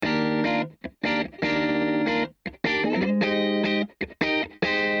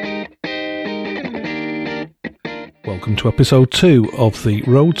Welcome to episode 2 of the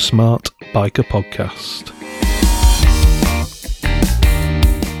Road Smart Biker podcast.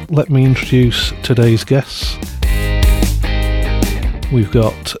 Let me introduce today's guests. We've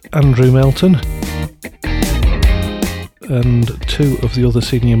got Andrew Melton and two of the other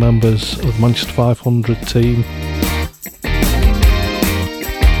senior members of the Manchester 500 team.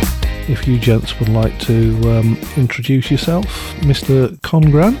 If you gents would like to introduce yourself, Mr.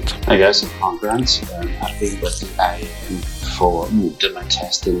 Con Grant. Hi guys, I'm Con Grant. I've been with IAM for did my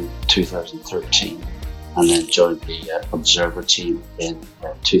test in 2013 and then joined the Observer team in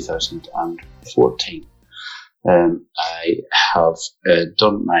 2014. I have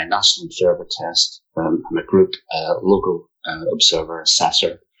done my National Observer test. I'm a group local Observer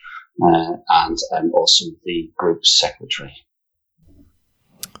assessor and I'm also the group secretary.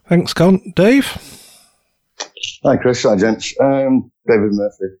 Thanks, Con. Dave? Hi, Chris. Hi, gents. David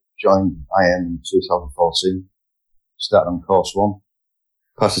Murphy joined IM in 2014. Started on course 1.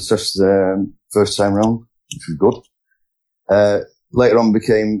 Passed the test first time round, which was good. Later on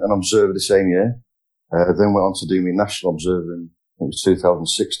became an observer the same year. Then went on to do my National Observer in, I think it was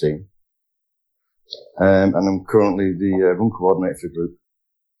 2016. And I'm currently the run coordinator for the group.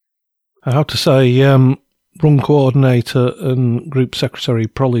 I have to say, run coordinator and group secretary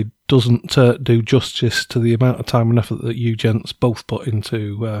probably doesn't do justice to the amount of time and effort that you gents both put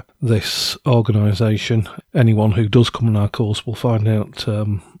into this organisation. Anyone who does come on our course will find out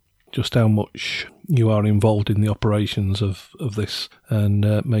just how much you are involved in the operations of this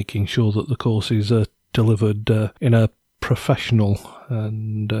and making sure that the courses are delivered in a professional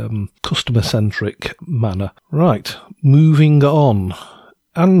and customer-centric manner. Right, moving on.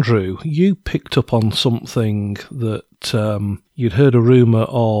 Andrew, you picked up on something that you'd heard a rumour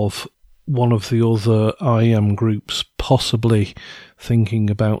of one of the other IM groups possibly thinking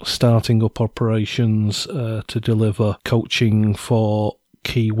about starting up operations to deliver coaching for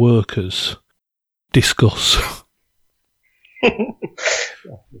key workers. Discuss.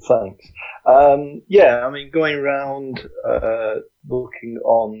 Thanks. Going around looking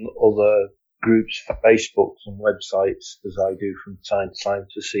on other groups' Facebooks and websites, as I do from time to time,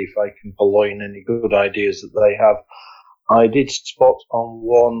 to see if I can purloin any good ideas that they have. I did spot on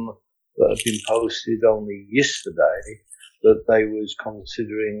one that had been posted only yesterday that they was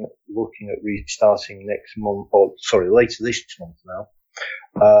considering looking at restarting later this month now,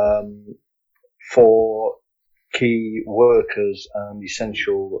 for key workers and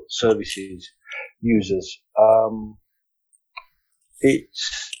essential services users. It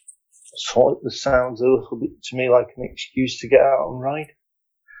sort of sounds a little bit to me like an excuse to get out and ride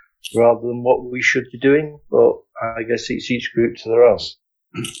rather than what we should be doing, but I guess it's each group to their own.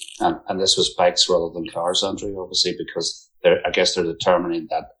 And this was bikes rather than cars, Andrew, obviously, because they're determining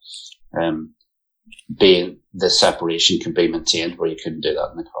that the separation can be maintained where you couldn't do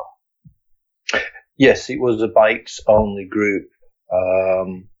that in the car. Yes, it was a bikes only group.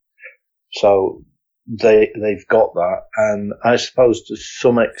 So they've got that, and I suppose to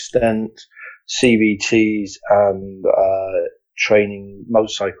some extent CVTs and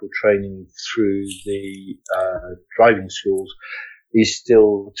motorcycle training through the driving schools is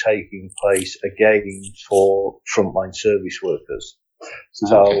still taking place again for frontline service workers.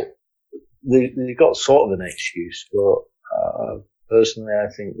 So they've got sort of an excuse, but personally I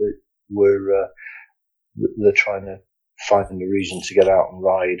think that they're trying to find a reason to get out and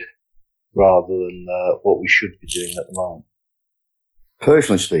ride rather than what we should be doing at the moment.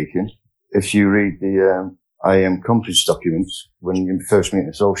 Personally speaking, if you read the IM competence documents, when you first meet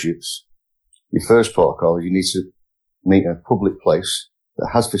associates, your first protocol is you need to meet in a public place that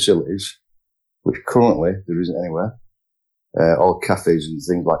has facilities, which currently there isn't anywhere. All cafes and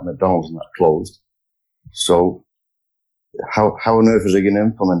things like McDonald's and that are closed. So how on earth are they going to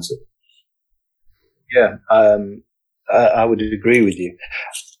implement it? Yeah, I would agree with you.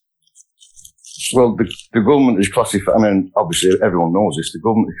 Well, the government is classified, obviously everyone knows this, the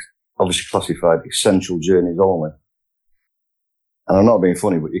government is obviously classified essential journeys only. And I'm not being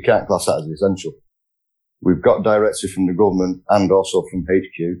funny, but you can't class that as essential. We've got directives from the government and also from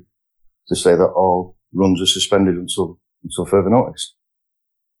HQ to say that all runs are suspended until further notice.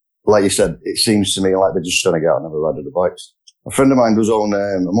 Like you said, it seems to me like they're just trying to get out and have a ride of the bikes. A friend of mine does own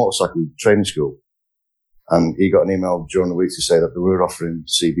a motorcycle training school. And he got an email during the week to say that they were offering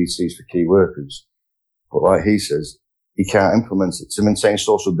CBTs for key workers. But like he says, he can't implement it to maintain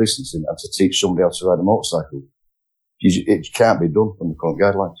social distancing and to teach somebody how to ride a motorcycle. It can't be done from the current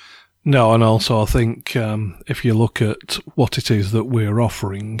guidelines. No, and also I think if you look at what it is that we're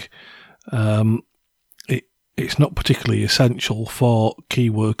offering, it's not particularly essential for key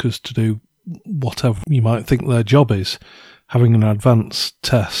workers to do whatever you might think their job is, having an advanced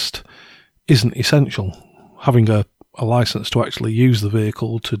test isn't essential. Having a license to actually use the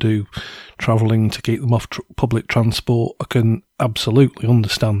vehicle to do travelling, to keep them off public transport, I can absolutely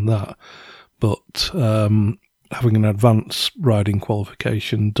understand that. But having an advanced riding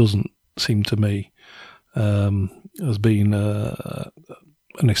qualification doesn't seem to me as being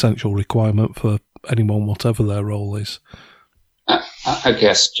an essential requirement for anyone, whatever their role is. I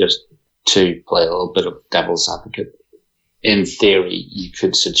guess just to play a little bit of devil's advocate, in theory, you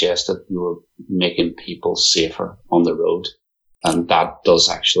could suggest that you were making people safer on the road, and that does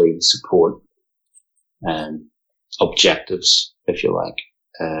actually support objectives, if you like,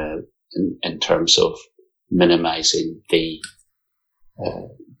 in terms of minimising the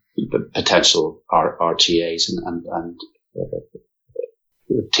potential RTAs and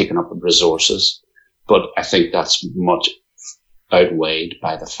taking up of resources. But I think that's much outweighed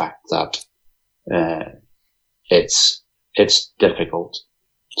by the fact that it's difficult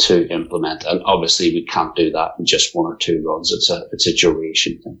to implement, and obviously we can't do that in just one or two runs. It's a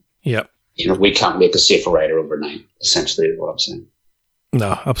duration thing. Yeah, we can't make a safer rider overnight. Essentially, is what I'm saying.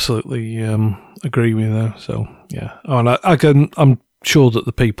 No, absolutely agree with you there. So yeah, and I'm sure that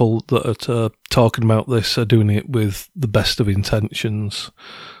the people that are talking about this are doing it with the best of intentions,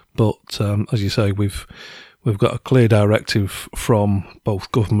 but as you say, we've got a clear directive from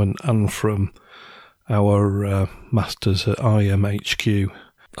both government and from our masters at IMHQ.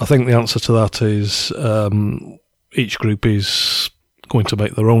 I think the answer to that is each group is going to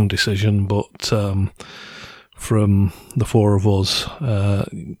make their own decision, but from the four of us,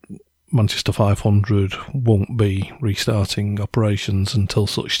 Manchester 500 won't be restarting operations until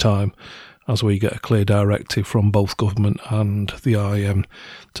such time as we get a clear directive from both government and the IM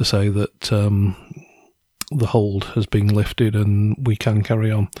to say that the hold has been lifted and we can carry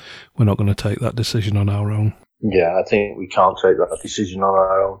on. We're not going to take that decision on our own. Yeah, I think we can't take that decision on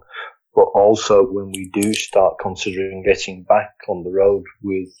our own. But also, when we do start considering getting back on the road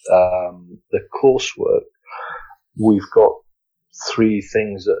with the coursework, we've got three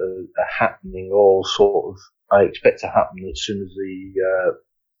things that are happening, all sort of, I expect to happen as soon as the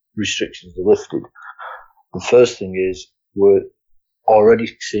restrictions are lifted. The first thing is we're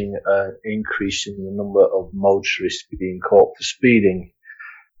already seeing an increase in the number of motorists being caught for speeding.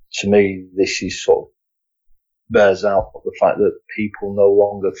 To me, this is sort of bears out the fact that people no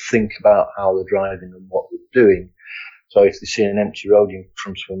longer think about how they're driving and what they're doing. So if they see an empty road in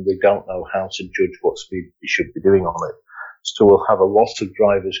front of them, they don't know how to judge what speed they should be doing on it. So we'll have a lot of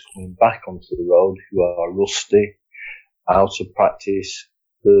drivers coming back onto the road who are rusty, out of practice.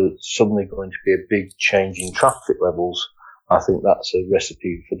 There's suddenly going to be a big change in traffic levels. I think that's a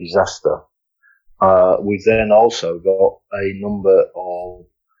recipe for disaster. We've then also got a number of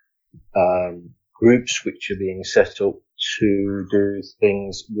groups which are being set up to do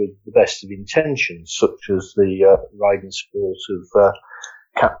things with the best of intentions, such as the riding sport of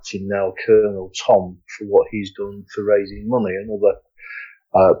Captain now Colonel Tom for what he's done for raising money, and other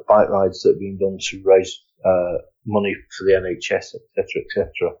bike rides that have been done to raise money for the NHS, etc.,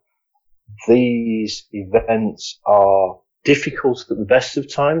 etc. These events are difficult at the best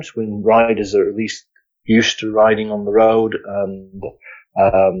of times when riders are at least used to riding on the road and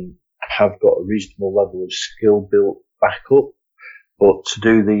have got a reasonable level of skill built back up. But to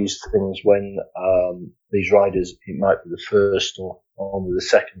do these things when these riders, it might be the first or only the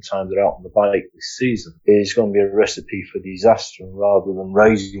second time they're out on the bike this season, is going to be a recipe for disaster. And rather than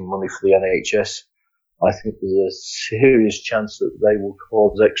raising money for the NHS, I think there's a serious chance that they will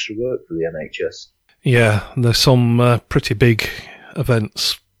cause extra work for the NHS. Yeah, there's some pretty big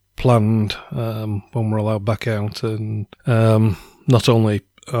events planned when we're allowed back out, and not only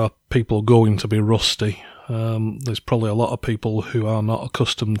are people going to be rusty, there's probably a lot of people who are not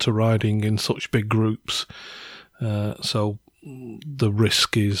accustomed to riding in such big groups, so the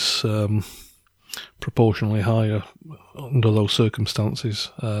risk is proportionally higher under those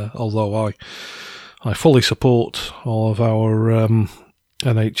circumstances, although I fully support all of our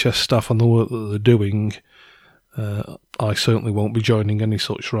NHS staff and the work that they're doing. I certainly won't be joining any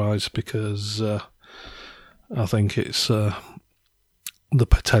such rides because I think it's the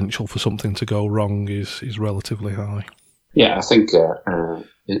potential for something to go wrong is relatively high. Yeah, I think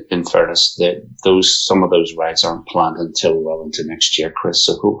in fairness, that some of those rides aren't planned until well into next year, Chris.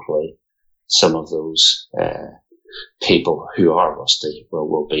 So hopefully, some of those people who are rusty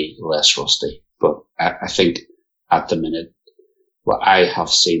will be less rusty. But I think at the minute, well, I have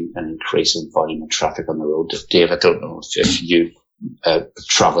seen an increase in volume of traffic on the road. Dave, I don't know if you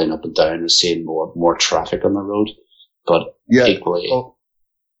travelling up and down are seeing more traffic on the road, but yeah, equally.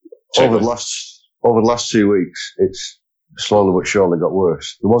 over the last 2 weeks, it's slowly but surely got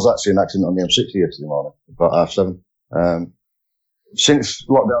worse. There was actually an accident on the M60 yesterday morning, about 7:30. Since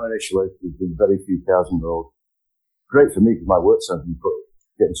lockdown initially, there's been very few cars on the road. Great for me because my work centre,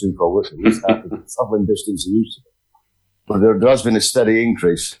 getting to and from work, at least half the travelling distance I used to. But there has been a steady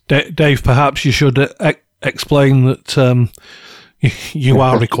increase. Dave, perhaps you should explain that you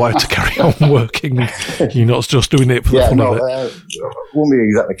are required to carry on working. You're not just doing it for the fun of it. Won't be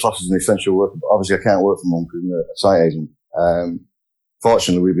exactly classed as an essential worker, but obviously I can't work from home because I'm a site agent.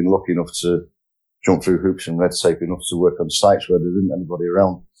 Fortunately, we've been lucky enough to jump through hoops and red tape enough to work on sites where there isn't anybody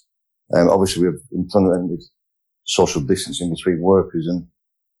around. Obviously, we've implemented social distancing between workers and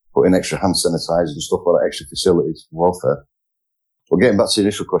putting extra hand sanitizers and stuff like that, extra facilities for welfare. But getting back to the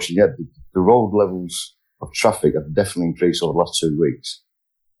initial question, the road levels of traffic have definitely increased over the last 2 weeks.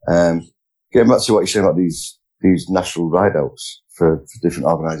 Getting back to what you're saying about these national ride-outs for different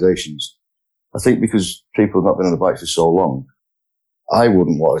organisations, I think because people have not been on the bike for so long, I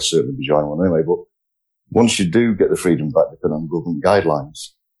wouldn't want to certainly be joining one anyway, but once you do get the freedom back, depending on government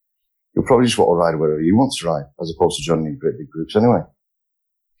guidelines, you'll probably just want to ride wherever you want to ride, as opposed to joining in great big groups anyway.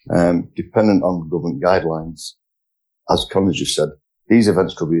 Dependent on government guidelines, as Conor just said, these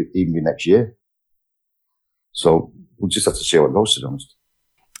events could even be next year. So we'll just have to see how it goes, to be honest.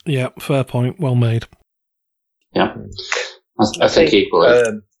 Yeah, fair point. Well made. Yeah, I think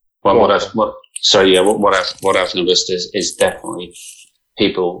equally. What I've noticed is definitely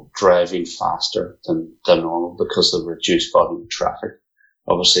people driving faster than normal because of reduced volume of traffic.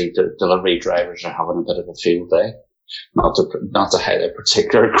 Obviously, the delivery drivers are having a bit of a field day. Not to hate a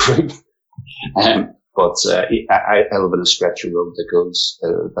particular group, but I live in a stretch of road that goes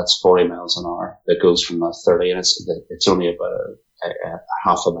that's 40 miles an hour that goes from 30, and it's only about a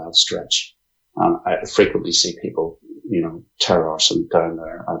half a mile stretch. I frequently see people, terrorsing down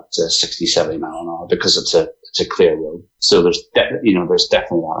there at 60, 70 mile an hour because it's a clear road. So there's definitely that,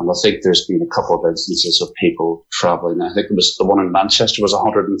 and I think there's been a couple of instances of people travelling. I think it was the one in Manchester was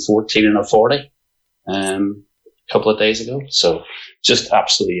 114 and a 40. Couple of days ago, so just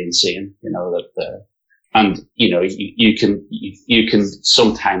absolutely insane. You can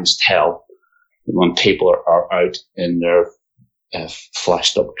sometimes tell when people are out in their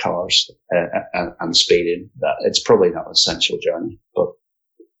flashed up cars and speeding that it's probably not an essential journey, but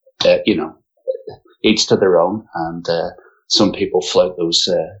each to their own, and some people flout those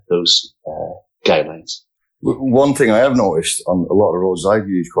guidelines. One thing I have noticed on a lot of roads I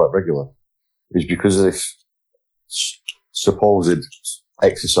use quite regularly is because of this supposed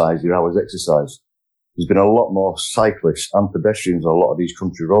exercise, your hours exercise, there's been a lot more cyclists and pedestrians on a lot of these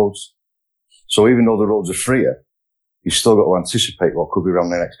country roads. So even though the roads are freer, you've still got to anticipate what could be around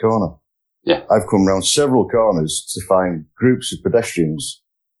the next corner. Yeah. I've come around several corners to find groups of pedestrians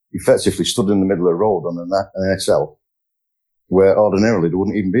effectively stood in the middle of the road on an SL, where ordinarily they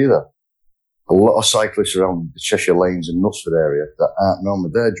wouldn't even be there. A lot of cyclists around the Cheshire Lanes and Knutsford area that aren't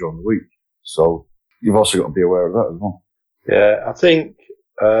normally there during the week. So you've also got to be aware of that as well. Yeah, I think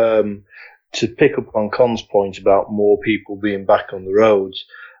to pick up on Con's point about more people being back on the roads,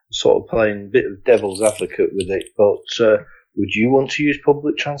 sort of playing a bit of devil's advocate with it, but would you want to use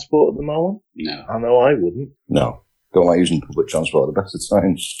public transport at the moment? No. I know I wouldn't. No. Don't like using public transport at the best of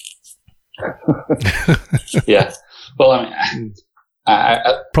times. Yeah. Well, I mean,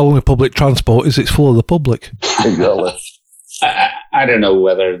 problem with public transport is it's full of the public. Exactly. I don't know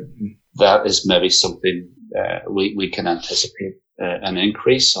whether that is maybe something we can anticipate an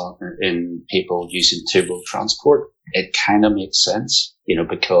increase in people using two-wheel transport. It kind of makes sense,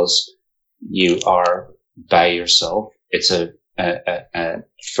 because you are by yourself. It's a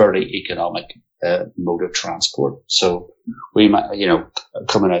fairly economic mode of transport. So we might,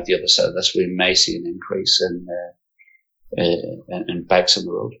 coming out the other side of this, we may see an increase in bikes on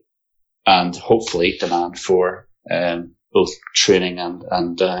the road, and hopefully demand for both training and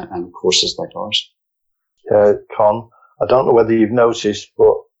courses like ours. Con, I don't know whether you've noticed,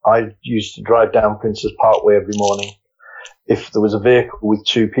 but I used to drive down Princes Parkway every morning. If there was a vehicle with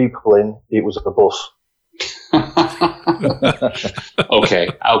two people in, it was a bus. Okay.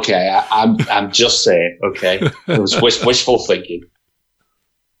 I'm just saying. Okay, it was wishful thinking.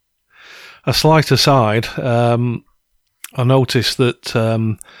 A slight aside. I noticed that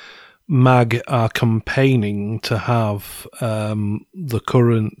MAG are campaigning to have the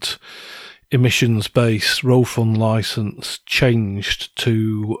current emissions-based road fund licence changed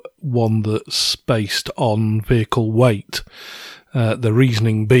to one that's based on vehicle weight. The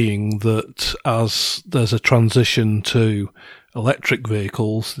reasoning being that as there's a transition to electric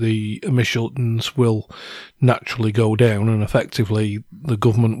vehicles, the emissions will naturally go down, and effectively the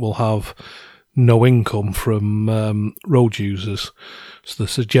government will have no income from road users. So the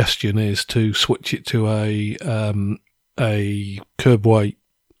suggestion is to switch it to a curb weight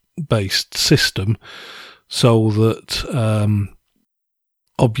based system, so that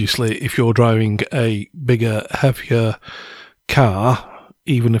obviously if you're driving a bigger, heavier car,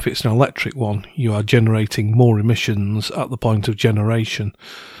 even if it's an electric one, you are generating more emissions at the point of generation.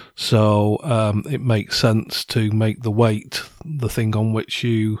 So it makes sense to make the weight the thing on which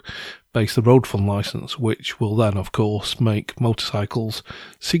you base the road fund licence, which will then, of course, make motorcycles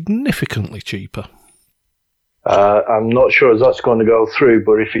significantly cheaper. I'm not sure if that's going to go through,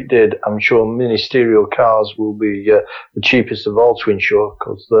 but if it did, I'm sure ministerial cars will be the cheapest of all to insure,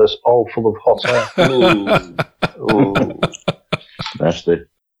 because they're all full of hot air. Ooh. That's it.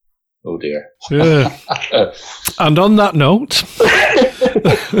 Oh dear. Yeah. And on that note,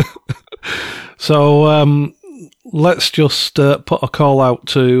 so let's just put a call out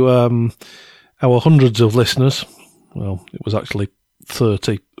to our hundreds of listeners. Well, it was actually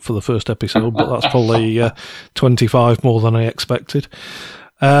 30 for the first episode, but that's probably 25 more than I expected.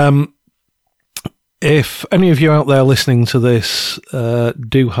 If any of you out there listening to this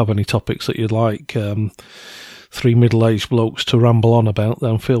do have any topics that you'd like three middle-aged blokes to ramble on about,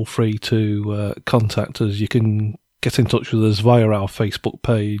 then feel free to contact us. You can get in touch with us via our Facebook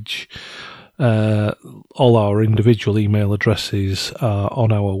page. All our individual email addresses are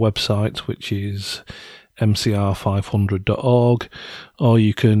on our website, which is mcr500.org, or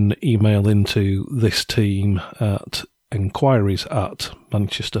you can email into this team at enquiries at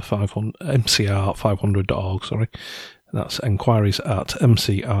mcr500.org. Sorry, that's enquiries at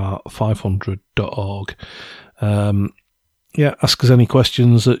mcr500.org. Ask us any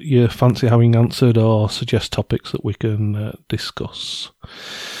questions that you fancy having answered, or suggest topics that we can discuss.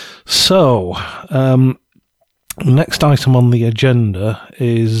 So, next item on the agenda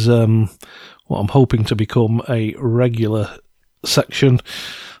is what I'm hoping to become a regular section,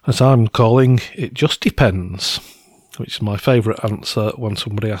 as I'm calling It Just Depends, which is my favourite answer when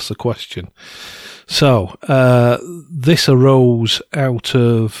somebody asks a question. So, this arose out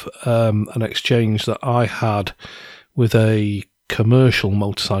of an exchange that I had with a commercial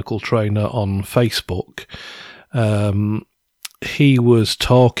motorcycle trainer on Facebook. He was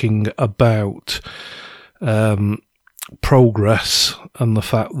talking about progress and the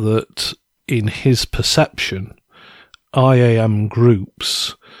fact that, in his perception, IAM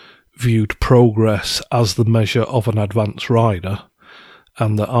groups viewed progress as the measure of an advanced rider,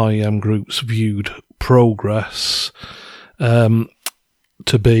 and that IAM groups viewed progress to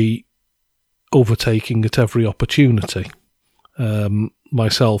be overtaking at every opportunity.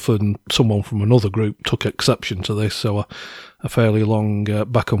 Myself and someone from another group took exception to this, so a fairly long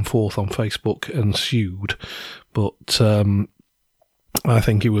back and forth on Facebook ensued. But I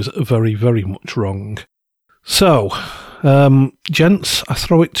think he was very, very much wrong. So, gents, I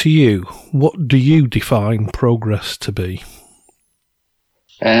throw it to you. What do you define progress to be?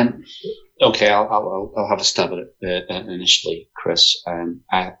 Okay, I'll have a stab at it initially, Chris.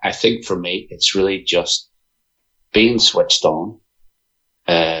 I think for me, it's really just being switched on,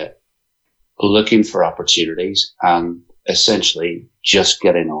 looking for opportunities, and essentially just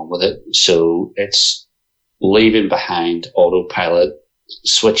getting on with it. So it's leaving behind autopilot,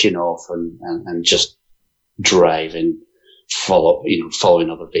 switching off, and just driving, following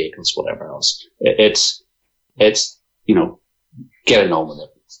other vehicles, whatever else. It's getting on with it.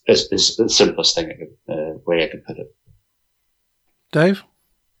 Is the simplest thing way I could put it. Dave?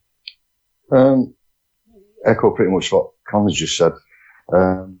 Echo pretty much what Connor's just said.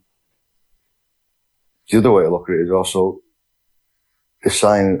 The other way to look at it is also the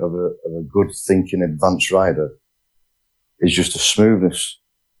sign of a good thinking advanced rider is just a smoothness.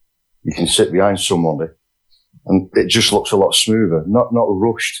 You can sit behind somebody and it just looks a lot smoother, not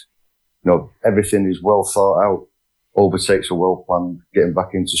rushed. Everything is well thought out. Overtakes are well planned. Getting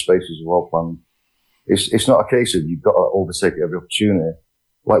back into spaces are well planned. It's not a case of you've got to overtake at every opportunity.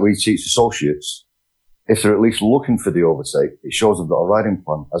 Like we teach associates, if they're at least looking for the overtake, it shows they've got a riding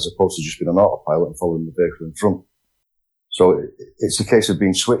plan as opposed to just being on autopilot and following the vehicle in front. So it's a case of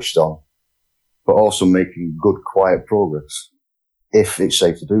being switched on, but also making good, quiet progress if it's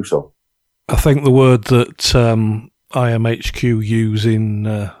safe to do so. I think the word that IMHQ use on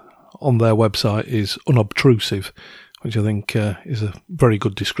their website is unobtrusive, which I think is a very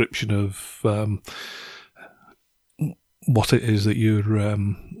good description of what it is that you're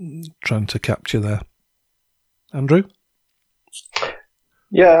trying to capture there. Andrew?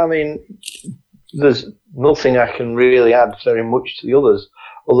 Yeah, I mean, There's nothing I can really add very much to the others,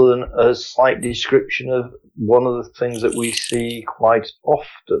 other than a slight description of one of the things that we see quite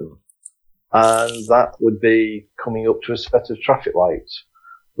often, and that would be coming up to a set of traffic lights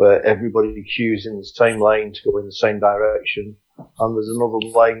where everybody queues in the same lane to go in the same direction, and there's another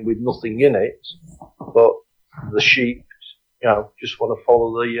lane with nothing in it, but the sheep, just want to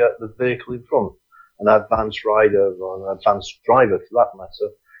follow the vehicle in front. An advanced rider or an advanced driver, for that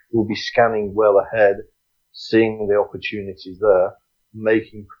matter, will be scanning well ahead, seeing the opportunities there,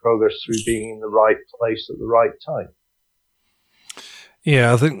 making progress through being in the right place at the right time.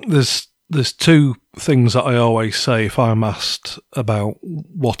 Yeah, I think there's two things that I always say if I'm asked about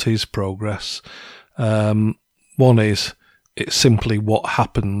what is progress. One is it's simply what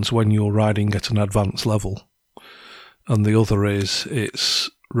happens when you're riding at an advanced level. And the other is it's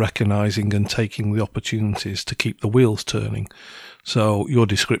recognising and taking the opportunities to keep the wheels turning. So your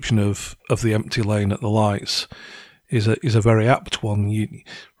description of the empty lane at the lights is a very apt one.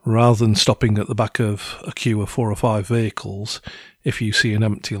 Rather than stopping at the back of a queue of 4 or 5 vehicles, if you see an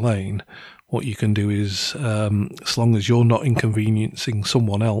empty lane, what you can do is, as long as you're not inconveniencing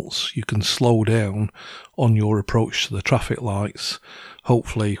someone else, you can slow down on your approach to the traffic lights.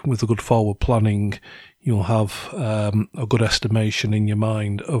 Hopefully, with a good forward planning, you'll have a good estimation in your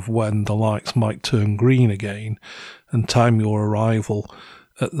mind of when the lights might turn green again, and time your arrival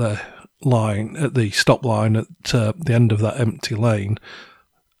at the stop line at the end of that empty lane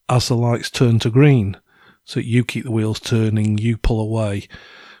as the lights turn to green. So you keep the wheels turning, you pull away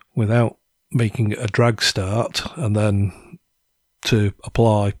without making it a drag start, and then to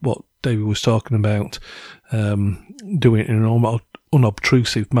apply what David was talking about, doing it in an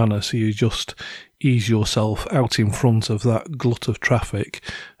unobtrusive manner, so you just ease yourself out in front of that glut of traffic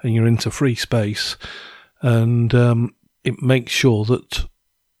and you're into free space, and it makes sure that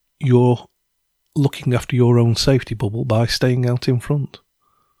you're looking after your own safety bubble by staying out in front.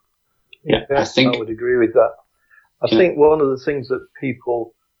 Yeah, I would agree with that. I think one of the things that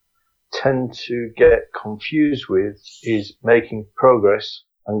people tend to get confused with is making progress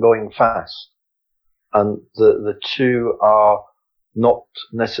and going fast. And the two are not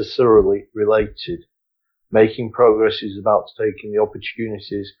necessarily related. Making progress is about taking the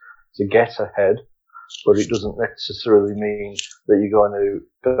opportunities to get ahead, but it doesn't necessarily mean that you're going to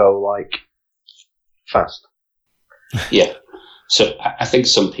go like fast. Yeah. So I think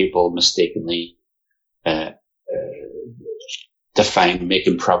some people mistakenly define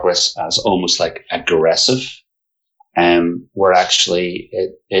making progress as almost like aggressive, where actually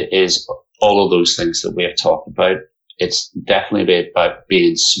it is all of those things that we have talked about. It's definitely about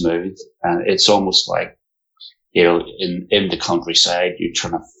being smooth, and it's almost like, in the countryside, you're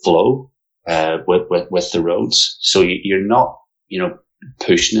trying to flow with the roads. So you're not,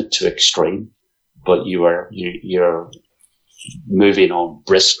 pushing it to extreme, but you're moving on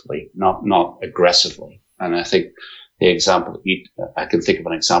briskly, not aggressively. And I think the example, I can think of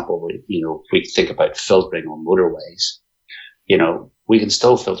an example where, if we think about filtering on motorways, we can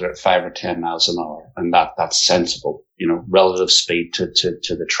still filter at 5 or 10 miles an hour, and that's sensible, relative speed to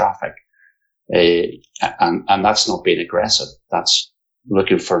the traffic. And that's not being aggressive. That's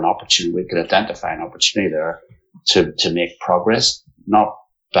looking for an opportunity. We can identify an opportunity there to make progress, not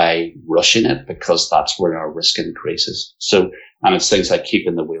by rushing it, because that's where our risk increases. So, and it's things like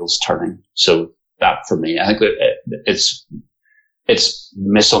keeping the wheels turning. So that, for me, I think that it's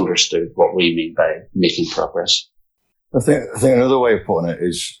misunderstood what we mean by making progress. I think another way of putting it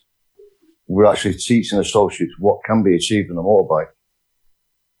is we're actually teaching associates what can be achieved on a motorbike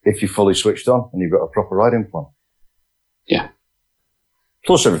if you're fully switched on and you've got a proper riding plan. Yeah.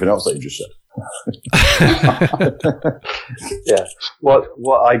 Plus everything else that you just said. Yeah.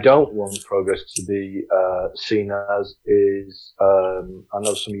 What I don't want progress to be seen as is, I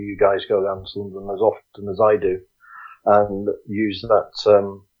know some of you guys go down to London as often as I do and use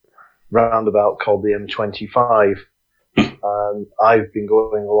that roundabout called the M25. And I've been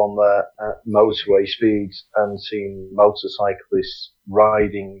going along there at motorway speeds and seen motorcyclists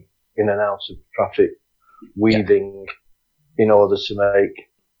riding in and out of traffic, weaving in order to make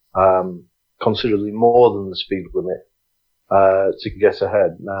considerably more than the speed limit to get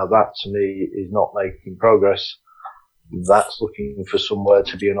ahead. Now that to me is not making progress. That's looking for somewhere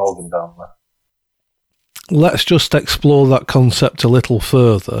to be an organ down there. Let's just explore that concept a little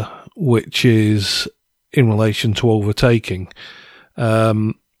further, which is in relation to overtaking.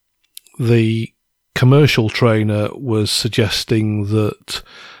 The commercial trainer was suggesting that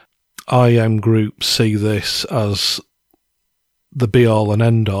IM groups see this as the be-all and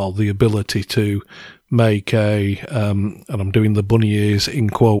end-all, the ability to make a, and I'm doing the bunny ears in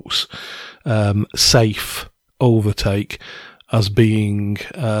quotes, safe overtake as being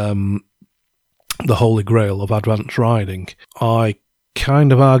the holy grail of advanced riding. I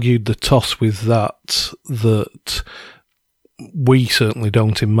kind of argued the toss with that we certainly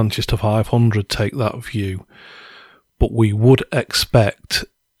don't in Manchester 500 take that view, but we would expect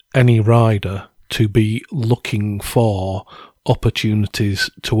any rider to be looking for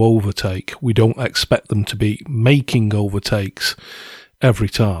opportunities to overtake. We don't expect them to be making overtakes every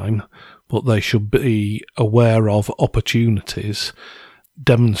time, but they should be aware of opportunities,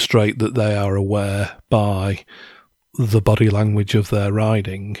 demonstrate that they are aware by the body language of their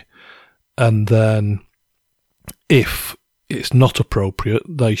riding, and then if it's not appropriate,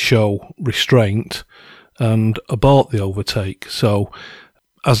 they show restraint and abort the overtake. So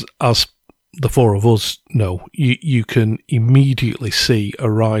as the four of us know, you can immediately see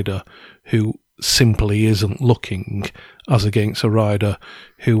a rider who simply isn't looking as against a rider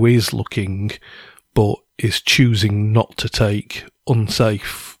who is looking but is choosing not to take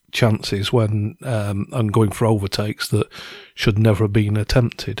unsafe chances when and going for overtakes that should never have been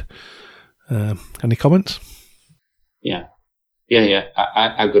attempted. Any comments? Yeah.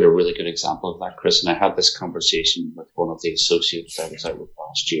 I've got a really good example of that, Chris, and I had this conversation with one of the associates I was out with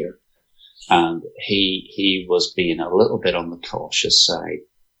last year, and he was being a little bit on the cautious side,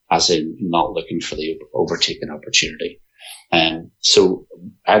 as in not looking for the overtaking opportunity. So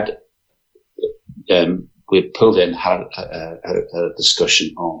we pulled in, had a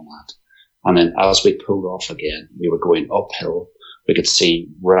discussion on that. And then as we pulled off again, we were going uphill. We could see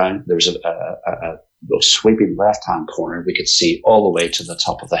round, there was a sweeping left-hand corner. We could see all the way to the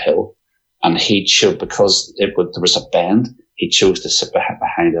top of the hill. And he chose, because there was a bend, he chose to sit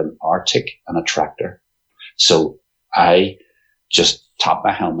behind an Arctic and a tractor. So I just tapped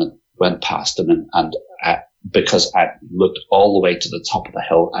my helmet, went past him, and because I looked all the way to the top of the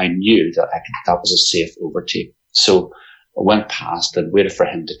hill, I knew that that was a safe overtake. So I went past and waited for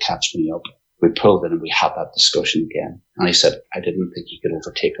him to catch me up. We pulled in and we had that discussion again. And he said, I didn't think you could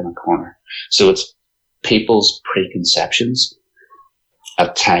overtake on a corner. So it's people's preconceptions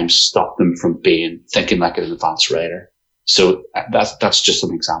at times stop them from thinking like an advanced rider. So that's just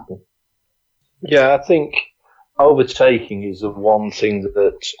an example. Yeah, I think overtaking is the one thing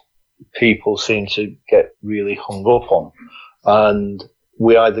that people seem to get really hung up on. And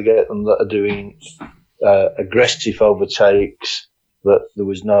we either get them that are doing aggressive overtakes that there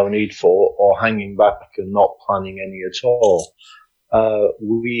was no need for, or hanging back and not planning any at all.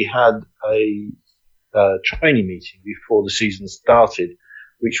 We had a training meeting before the season started,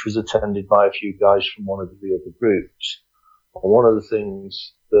 which was attended by a few guys from one of the other groups. And one of the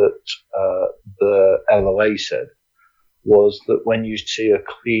things that the LOA said was that when you see a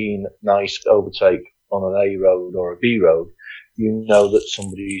clean, nice overtake on an A road or a B road, you know that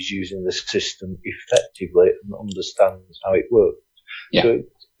somebody is using the system effectively and understands how it works. Yeah. So it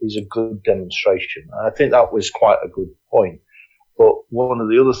is a good demonstration. And I think that was quite a good point. But one of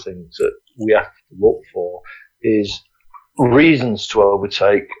the other things that we have to look for is reasons to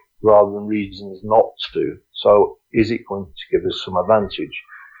overtake rather than reasons not to. So is it going to give us some advantage?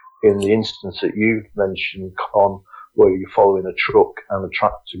 In the instance that you've mentioned, Con, where you're following a truck and a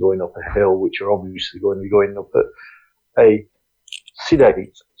tractor going up a hill, which are obviously going to be going up at a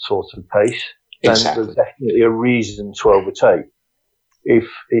sedate sort of pace, then exactly. There's definitely a reason to overtake. If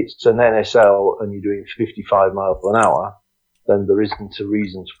it's an NSL and you're doing 55 miles an hour, then there isn't a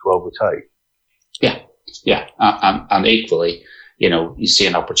reason to overtake. Yeah. And equally, you see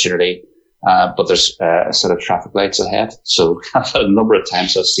an opportunity, but there's a set of traffic lights ahead. So a number of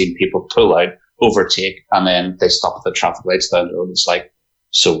times I've seen people pull out, overtake, and then they stop at the traffic lights down the road. It's like,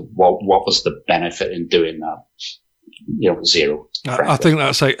 so what was the benefit in doing that? Zero. I think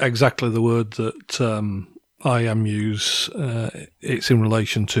that's exactly the word that IAM use. It's in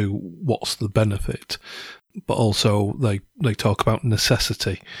relation to what's the benefit, but also they talk about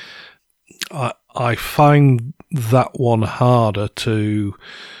necessity. I find that one harder to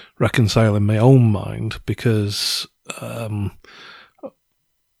reconcile in my own mind because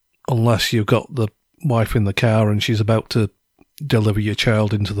unless you've got the wife in the car and she's about to deliver your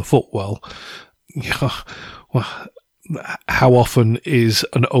child into the footwell, how often is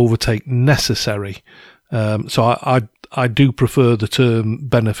an overtake necessary? So I do prefer the term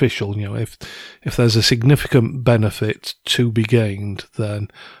beneficial. If there's a significant benefit to be gained, then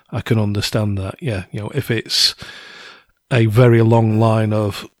I can understand that. Yeah, if it's a very long line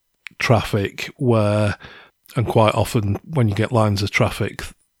of traffic and quite often when you get lines of traffic,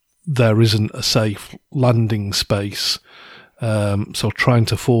 there isn't a safe landing space So trying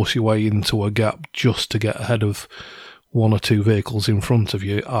to force your way into a gap just to get ahead of one or two vehicles in front of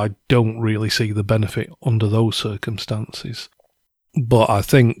you, I don't really see the benefit under those circumstances. But I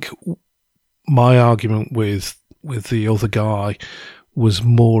think my argument with the other guy was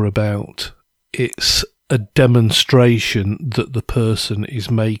more about it's a demonstration that the person is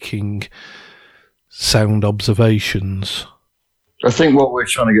making sound observations. I think what we're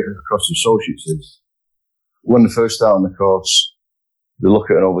trying to get across to associates is when they first start on the course, they look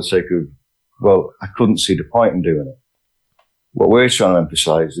at an overtake of, well, I couldn't see the point in doing it. What we're trying to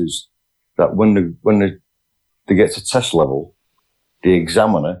emphasise is that when they get to test level, the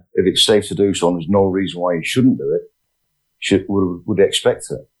examiner, if it's safe to do so and there's no reason why you shouldn't do it, would expect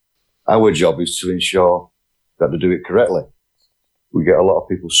it. Our job is to ensure that they do it correctly. We get a lot of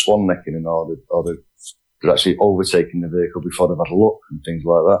people swan necking in order, or they're actually overtaking the vehicle before they've had a look and things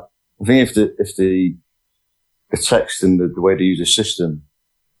like that. I think if the text and the way they use the system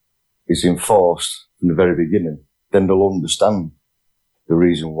is enforced from the very beginning, then they'll understand the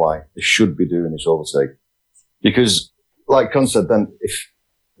reason why they should be doing this overtake. Because, like Con said, then if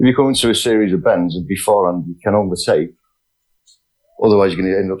you come into a series of bends and beforehand you can overtake, otherwise you're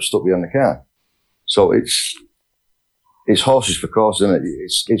going to end up stuck behind the car. So it's horses for courses, isn't it?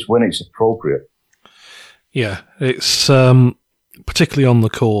 It's when it's appropriate. Yeah, it's particularly on the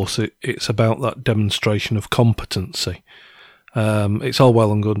course. It's about that demonstration of competency. It's all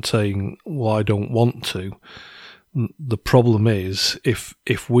well and good saying, "Well, I don't want to." The problem is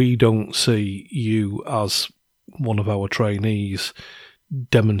if we don't see you as one of our trainees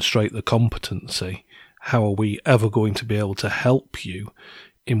demonstrate the competency, how are we ever going to be able to help you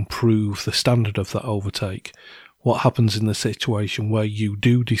improve the standard of that overtake? What happens in the situation where you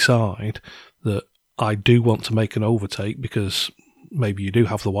do decide that I do want to make an overtake because maybe you do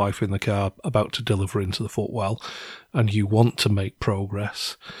have the wife in the car about to deliver into the footwell and you want to make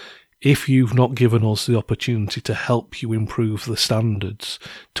progress? If you've not given us the opportunity to help you improve the standards,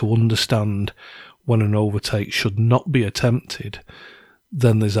 to understand when an overtake should not be attempted,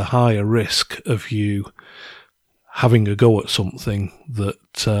 then there's a higher risk of you having a go at something that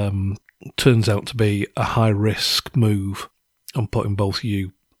turns out to be a high-risk move and putting both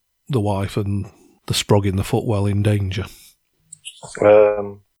you, the wife, and the sprog in the footwell in danger.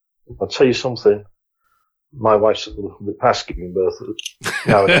 I'll tell you something. My wife's a little bit past giving birth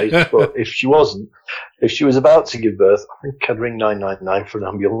nowadays, but if she was about to give birth, I think I'd ring 999 for an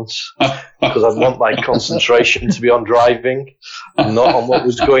ambulance because I'd want my concentration to be on driving and not on what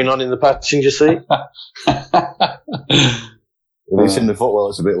was going on in the passenger seat. If it's in the footwell,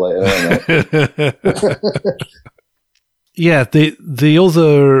 it's a bit later, isn't it? Yeah, the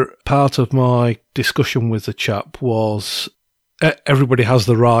other part of my discussion with the chap was everybody has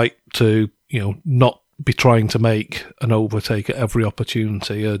the right to, not be trying to make an overtake at every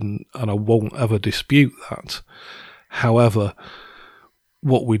opportunity, and I won't ever dispute that. However,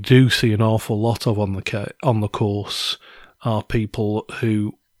 what we do see an awful lot of on the course are people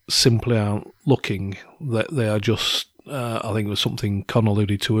who simply aren't looking. That they are just, I think it was something Con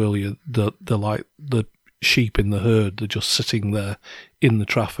alluded to earlier, that they're like the sheep in the herd. They're just sitting there in the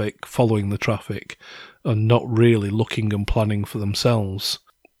traffic, following the traffic, and not really looking and planning for themselves.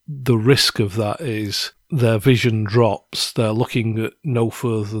 The risk of that is their vision drops, they're looking at no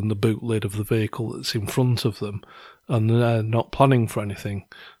further than the boot lid of the vehicle that's in front of them, and they're not planning for anything.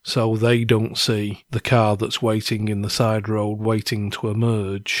 So they don't see the car that's waiting in the side road, waiting to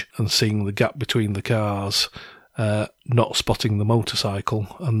emerge, and seeing the gap between the cars, not spotting the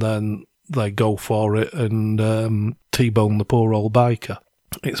motorcycle, and then they go for it and T-bone the poor old biker.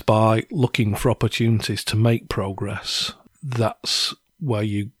 It's by looking for opportunities to make progress. That's where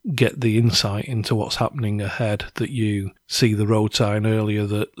you get the insight into what's happening ahead, that you see the road sign earlier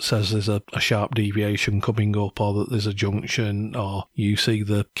that says there's a sharp deviation coming up, or that there's a junction, or you see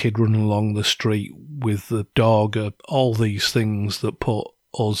the kid running along the street with the dog, all these things that put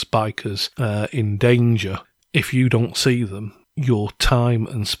us bikers in danger. If you don't see them, your time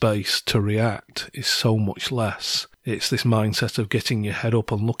and space to react is so much less. It's this mindset of getting your head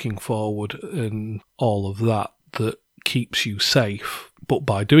up and looking forward and all of that keeps you safe. But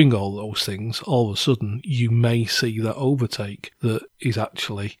by doing all those things, all of a sudden you may see that overtake that is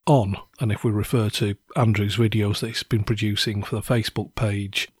actually on. And if we refer to Andrew's videos that he's been producing for the Facebook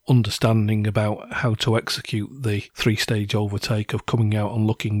page, understanding about how to execute the 3-stage overtake of coming out and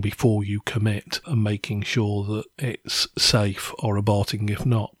looking before you commit and making sure that it's safe, or aborting if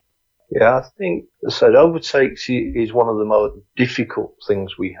not. Yeah, I think overtakes is one of the most difficult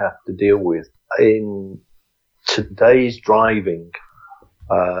things we have to deal with in today's driving.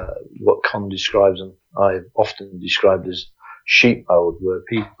 What Con describes, and I've often described as sheep mode where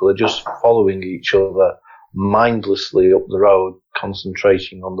people are just following each other mindlessly up the road,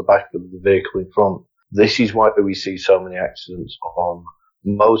 concentrating on the back of the vehicle in front. This is why we see so many accidents on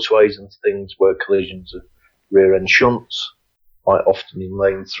motorways and things where collisions of rear end shunts, quite often in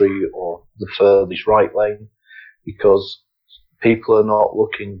lane 3 or the furthest right lane, because people are not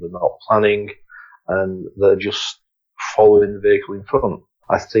looking, they're not planning, and they're just following the vehicle in front.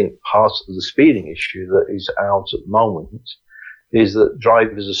 I think part of the speeding issue that is out at the moment is that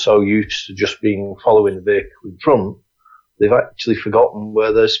drivers are so used to just following the vehicle in front, they've actually forgotten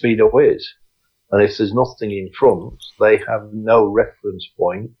where their speedo is. And if there's nothing in front, they have no reference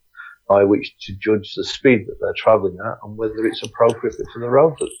point by which to judge the speed that they're travelling at and whether it's appropriate for the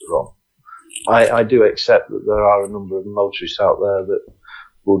road that they're on. I do accept that there are a number of motorists out there that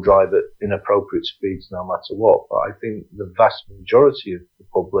will drive at inappropriate speeds no matter what, but I think the vast majority of the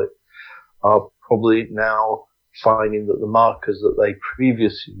public are probably now finding that the markers that they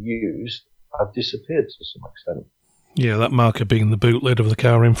previously used have disappeared to some extent. Yeah, that marker being the boot lid of the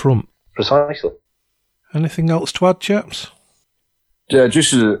car in front. Precisely. Anything else to add, chaps? Yeah,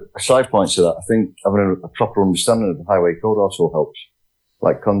 just as a side point to that, I think having a proper understanding of the highway code also helps.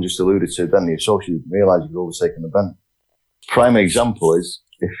 Like Con just alluded to, then the associate realise you're overtaking the bend. Prime example is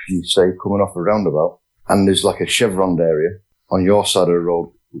if you say coming off a roundabout and there's like a chevron area on your side of the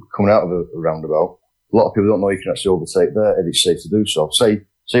road coming out of a roundabout. A lot of people don't know you can actually overtake there if it's safe to do so. Say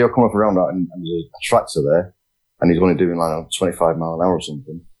you're coming off a roundabout and there's a tractor there and he's only doing like 25 mile an hour or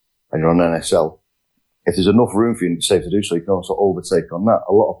something and you're on NSL. If there's enough room for you and it's safe to do so, you can also overtake on that.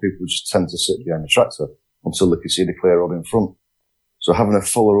 A lot of people just tend to sit behind the tractor until they can see the clear road in front. So having a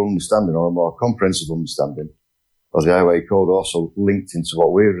fuller understanding or a more comprehensive understanding of the highway code also linked into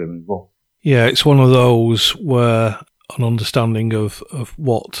what we're doing as well. Yeah, it's one of those where an understanding of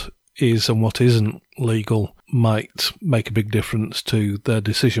what is and what isn't legal might make a big difference to their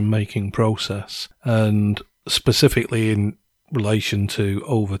decision-making process. And specifically in relation to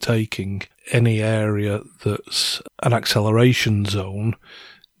overtaking, any area that's an acceleration zone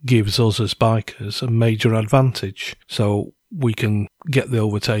gives us as bikers a major advantage. So we can get the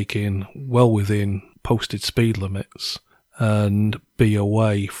overtaking well within posted speed limits and be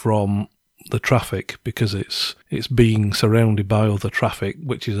away from the traffic because it's being surrounded by other traffic,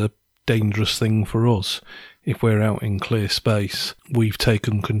 which is a dangerous thing for us. If we're out in clear space, we've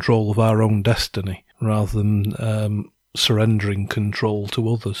taken control of our own destiny rather than surrendering control to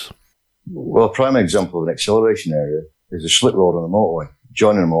others. Well, a prime example of an acceleration area is a slip road on a motorway,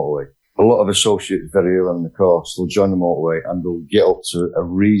 joining a motorway. A lot of associates very early in the course will join the motorway and they'll get up to a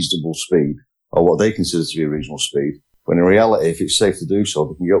reasonable speed, or what they consider to be a reasonable speed, when in reality, if it's safe to do so,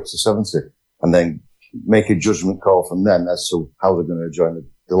 they can get up to 70 and then make a judgment call from then as to how they're going to join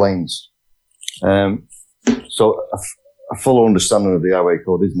the lanes. So a full understanding of the highway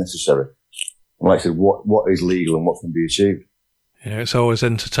code is necessary. And like I said, what is legal and what can be achieved. Yeah, it's always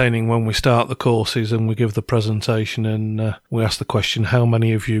entertaining when we start the courses and we give the presentation and we ask the question, how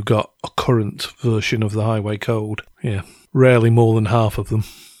many of you got a current version of the highway code? Yeah, rarely more than half of them.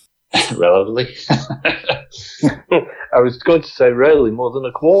 Relatively. I was going to say rarely more than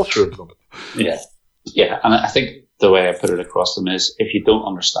a quarter of them. Yeah, and I think the way I put it across them is if you don't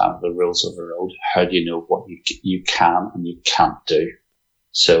understand the rules of the road, how do you know what you can and you can't do?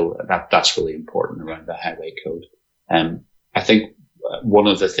 So that's really important around the highway code. I think one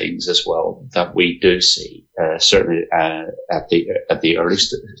of the things as well that we do see, certainly at the early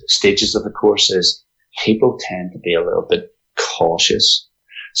stages of the course, is people tend to be a little bit cautious.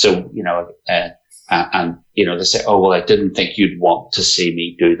 So and they say, "Oh well, I didn't think you'd want to see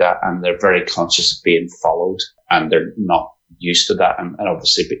me do that," and they're very conscious of being followed, and they're not used to that, and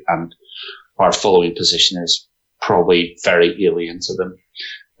obviously, and our following position is probably very alien to them,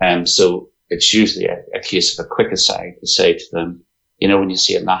 so it's usually a case of a quick aside to say to them, when you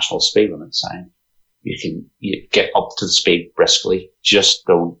see a national speed limit sign, you get up to the speed briskly. Just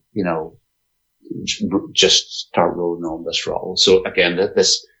don't, just start rolling on this roll. So again,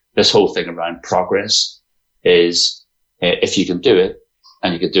 this whole thing around progress is, if you can do it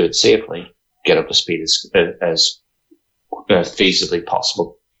and you can do it safely, get up to speed as feasibly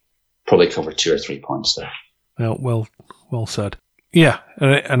possible. Probably cover 2 or 3 points there. Well said. Yeah,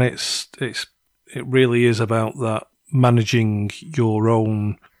 and it really is about that, managing your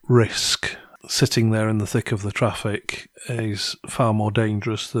own risk. Sitting there in the thick of the traffic is far more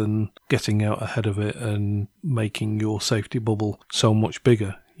dangerous than getting out ahead of it and making your safety bubble so much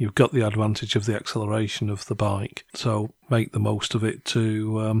bigger. You've got the advantage of the acceleration of the bike, so make the most of it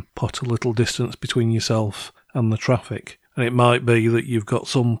to put a little distance between yourself and the traffic. And it might be that you've got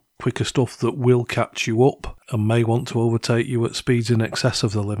some quicker stuff that will catch you up and may want to overtake you at speeds in excess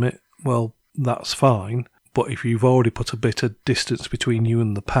of the limit. Well, that's fine. But if you've already put a bit of distance between you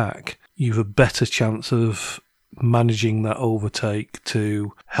and the pack, you've a better chance of managing that overtake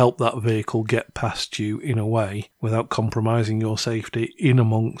to help that vehicle get past you in a way without compromising your safety in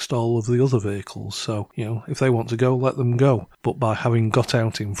amongst all of the other vehicles. So, if they want to go, let them go. But by having got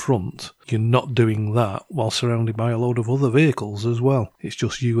out in front, you're not doing that while surrounded by a load of other vehicles as well. It's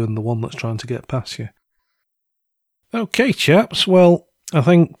just you and the one that's trying to get past you. Okay, chaps. Well, I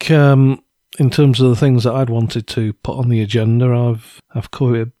think in terms of the things that I'd wanted to put on the agenda, I've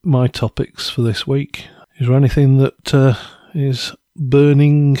covered my topics for this week. Is there anything that is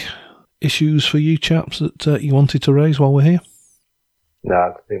burning issues for you chaps that you wanted to raise while we're here? No,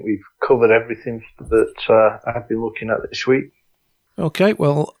 I think we've covered everything that I've been looking at this week. Okay,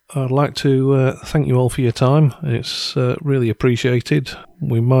 well, I'd like to thank you all for your time. It's really appreciated.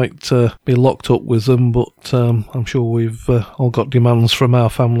 We might be locked up with them, but I'm sure we've all got demands from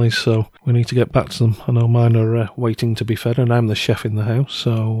our families, so we need to get back to them. I know mine are waiting to be fed, and I'm the chef in the house,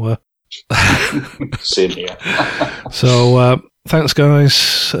 so... Same here. So, thanks,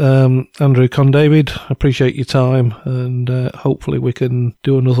 guys. Andrew, David, appreciate your time, and hopefully we can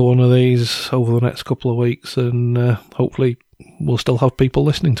do another one of these over the next couple of weeks, and hopefully we'll still have people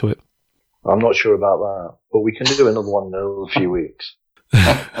listening to it. I'm not sure about that, but we can do another one in a few weeks.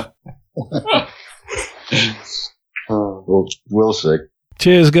 We'll see.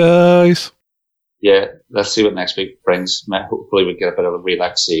 Cheers, guys. Yeah, let's see what next week brings. Hopefully we get a bit of a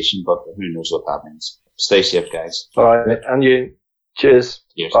relaxation, but who knows what that means. Stay safe, guys. All right, and you. Cheers.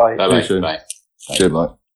 Cheers. Bye. Bye-bye. Bye. Cheers, mate.